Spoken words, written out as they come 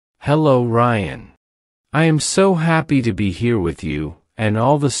Hello, Ryan. I am so happy to be here with you, and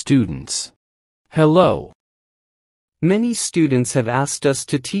all the students. Hello. Many students have asked us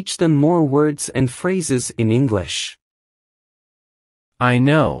to teach them more words and phrases in English. I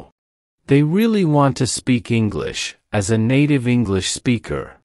know. They really want to speak English, as a native English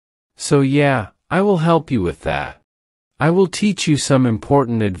speaker. So yeah, I will help you with that. I will teach you some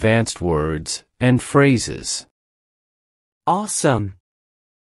important advanced words and phrases. Awesome.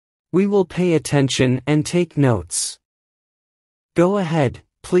 We will pay attention and take notes. Go ahead,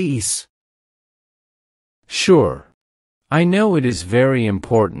 please. Sure. I know it is very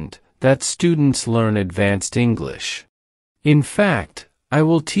important that students learn advanced English. In fact, I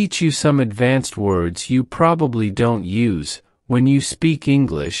will teach you some advanced words you probably don't use when you speak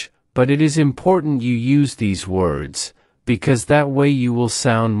English, but it is important you use these words, because that way you will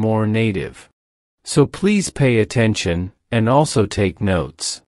sound more native. So please pay attention and also take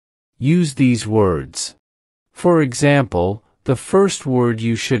notes. Use these words. For example, the first word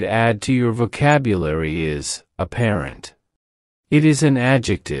you should add to your vocabulary is apparent. It is an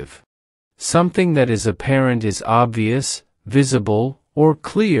adjective. Something that is apparent is obvious, visible, or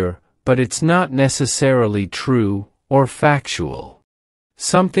clear, but it's not necessarily true or factual.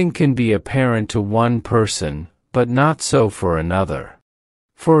 Something can be apparent to one person, but not so for another.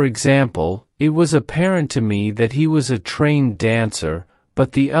 For example, it was apparent to me that he was a trained dancer,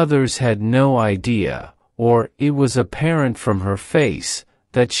 but the others had no idea, or it was apparent from her face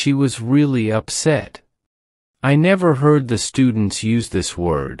that she was really upset. I never heard the students use this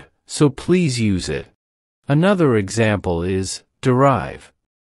word, so please use it. Another example is derive.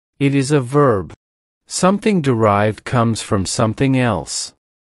 It is a verb. Something derived comes from something else.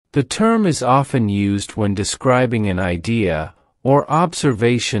 The term is often used when describing an idea or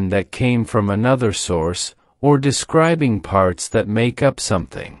observation that came from another source, or describing parts that make up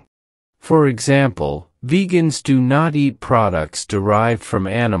something. For example, vegans do not eat products derived from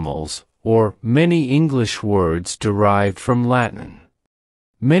animals, or many English words derived from Latin.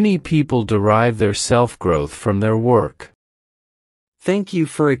 Many people derive their self-growth from their work. Thank you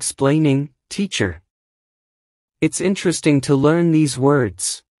for explaining, teacher. It's interesting to learn these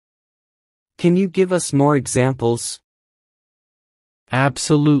words. Can you give us more examples?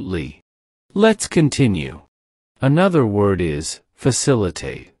 Absolutely. Let's continue. Another word is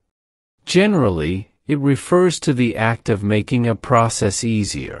facilitate. Generally, it refers to the act of making a process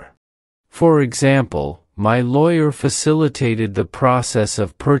easier. For example, my lawyer facilitated the process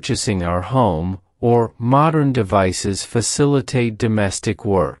of purchasing our home, or modern devices facilitate domestic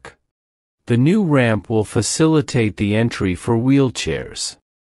work. The new ramp will facilitate the entry for wheelchairs.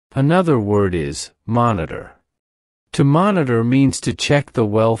 Another word is monitor. To monitor means to check the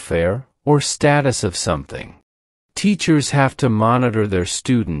welfare or status of something. Teachers have to monitor their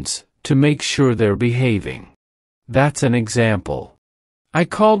students to make sure they're behaving. That's an example. I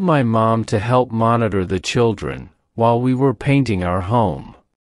called my mom to help monitor the children while we were painting our home.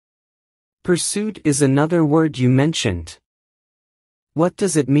 Pursuit is another word you mentioned. What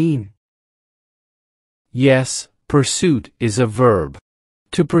does it mean? Yes, pursuit is a verb.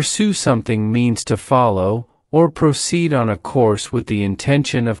 To pursue something means to follow or proceed on a course with the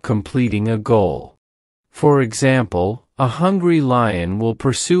intention of completing a goal. For example, a hungry lion will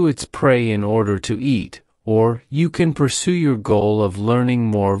pursue its prey in order to eat, or you can pursue your goal of learning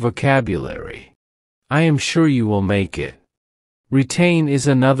more vocabulary. I am sure you will make it. Retain is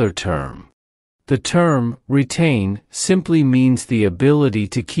another term. The term retain simply means the ability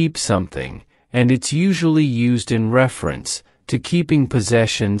to keep something, and it's usually used in reference to keeping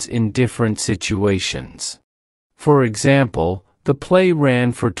possessions in different situations. For example, the play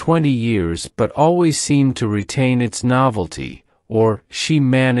ran for 20 years but always seemed to retain its novelty, or she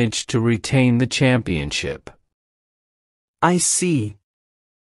managed to retain the championship. I see.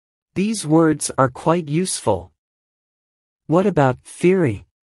 These words are quite useful. What about theory?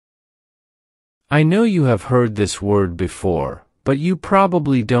 I know you have heard this word before, but you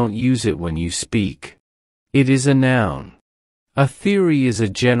probably don't use it when you speak. It is a noun. A theory is a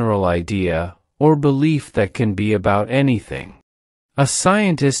general idea or belief that can be about anything. A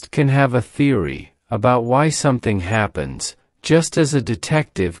scientist can have a theory about why something happens, just as a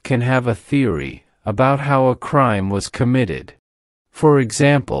detective can have a theory about how a crime was committed. For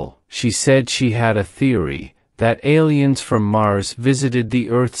example, she said she had a theory that aliens from Mars visited the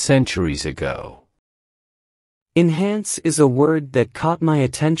Earth centuries ago. Enhance is a word that caught my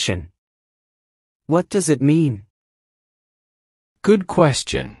attention. What does it mean? Good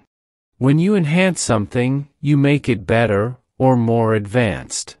question. When you enhance something, you make it better or more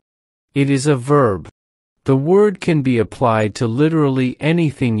advanced. It is a verb. The word can be applied to literally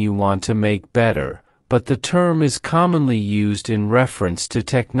anything you want to make better, but the term is commonly used in reference to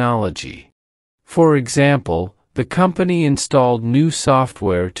technology. For example, the company installed new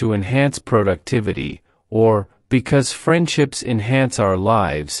software to enhance productivity, or, because friendships enhance our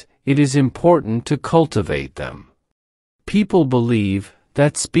lives, it is important to cultivate them. People believe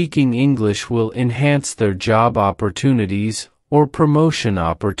that speaking English will enhance their job opportunities or promotion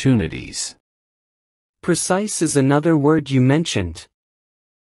opportunities. Precise is another word you mentioned.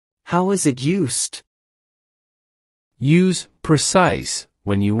 How is it used? Use precise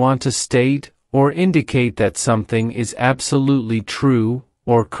when you want to state or indicate that something is absolutely true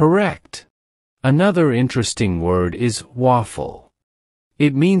or correct. Another interesting word is waffle.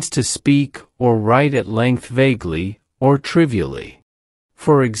 It means to speak or write at length vaguely or trivially.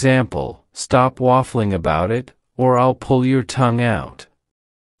 For example, stop waffling about it, or I'll pull your tongue out.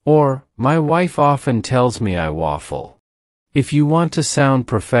 Or, my wife often tells me I waffle. If you want to sound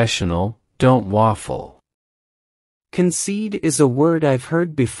professional, don't waffle. Concede is a word I've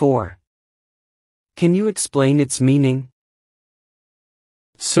heard before. Can you explain its meaning?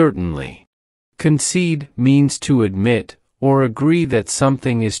 Certainly. Concede means to admit or agree that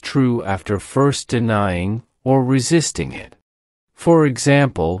something is true after first denying or resisting it. For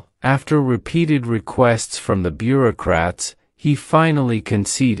example, after repeated requests from the bureaucrats, he finally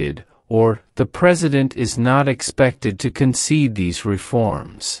conceded, or the president is not expected to concede these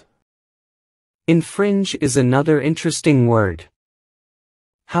reforms. Infringe is another interesting word.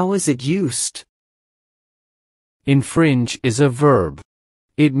 How is it used? Infringe is a verb.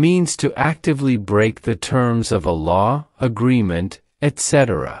 It means to actively break the terms of a law, agreement,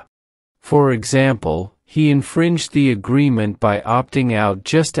 etc. For example, he infringed the agreement by opting out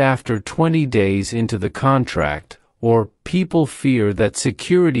just after 20 days into the contract, or people fear that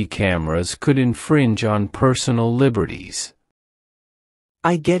security cameras could infringe on personal liberties.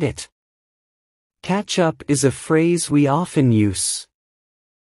 I get it. Catch up is a phrase we often use.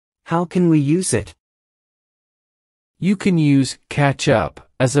 How can we use it? You can use catch up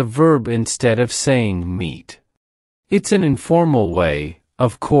as a verb instead of saying meet. It's an informal way,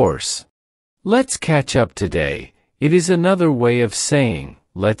 of course. Let's catch up today. It is another way of saying,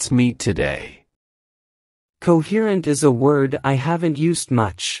 let's meet today. Coherent is a word I haven't used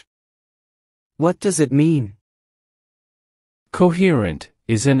much. What does it mean? Coherent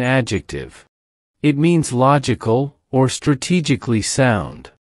is an adjective. It means logical or strategically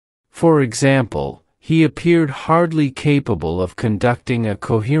sound. For example, he appeared hardly capable of conducting a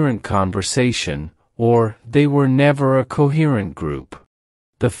coherent conversation, or they were never a coherent group.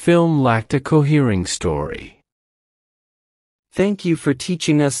 The film lacked a cohering story. Thank you for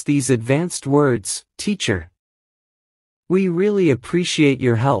teaching us these advanced words, teacher. We really appreciate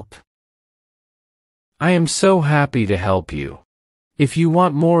your help. I am so happy to help you. If you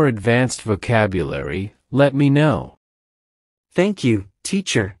want more advanced vocabulary, let me know. Thank you,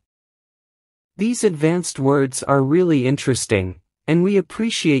 teacher. These advanced words are really interesting, and we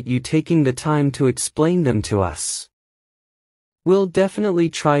appreciate you taking the time to explain them to us. We'll definitely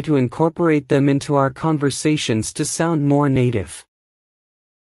try to incorporate them into our conversations to sound more native.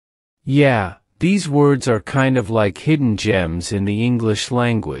 Yeah, these words are kind of like hidden gems in the English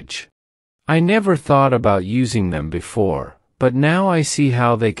language. I never thought about using them before, but now I see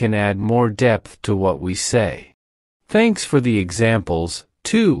how they can add more depth to what we say. Thanks for the examples,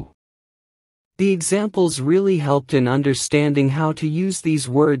 too. The examples really helped in understanding how to use these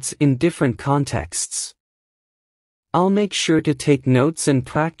words in different contexts. I'll make sure to take notes and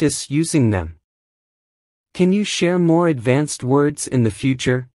practice using them. Can you share more advanced words in the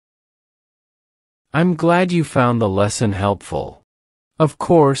future? I'm glad you found the lesson helpful. Of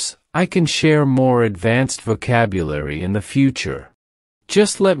course, I can share more advanced vocabulary in the future.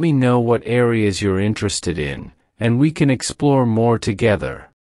 Just let me know what areas you're interested in, and we can explore more together.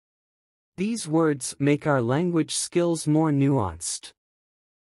 These words make our language skills more nuanced.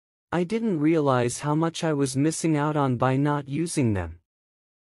 I didn't realize how much I was missing out on by not using them.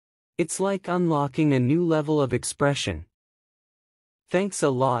 It's like unlocking a new level of expression. Thanks a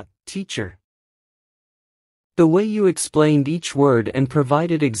lot, teacher. The way you explained each word and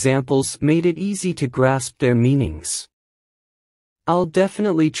provided examples made it easy to grasp their meanings. I'll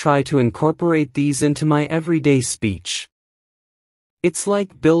definitely try to incorporate these into my everyday speech. It's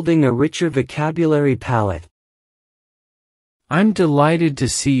like building a richer vocabulary palette. I'm delighted to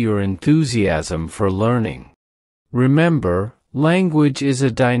see your enthusiasm for learning. Remember, language is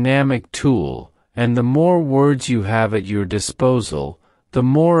a dynamic tool, and the more words you have at your disposal, the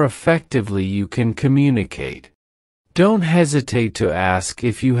more effectively you can communicate. Don't hesitate to ask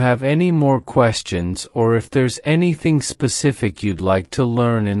if you have any more questions or if there's anything specific you'd like to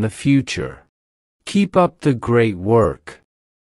learn in the future. Keep up the great work.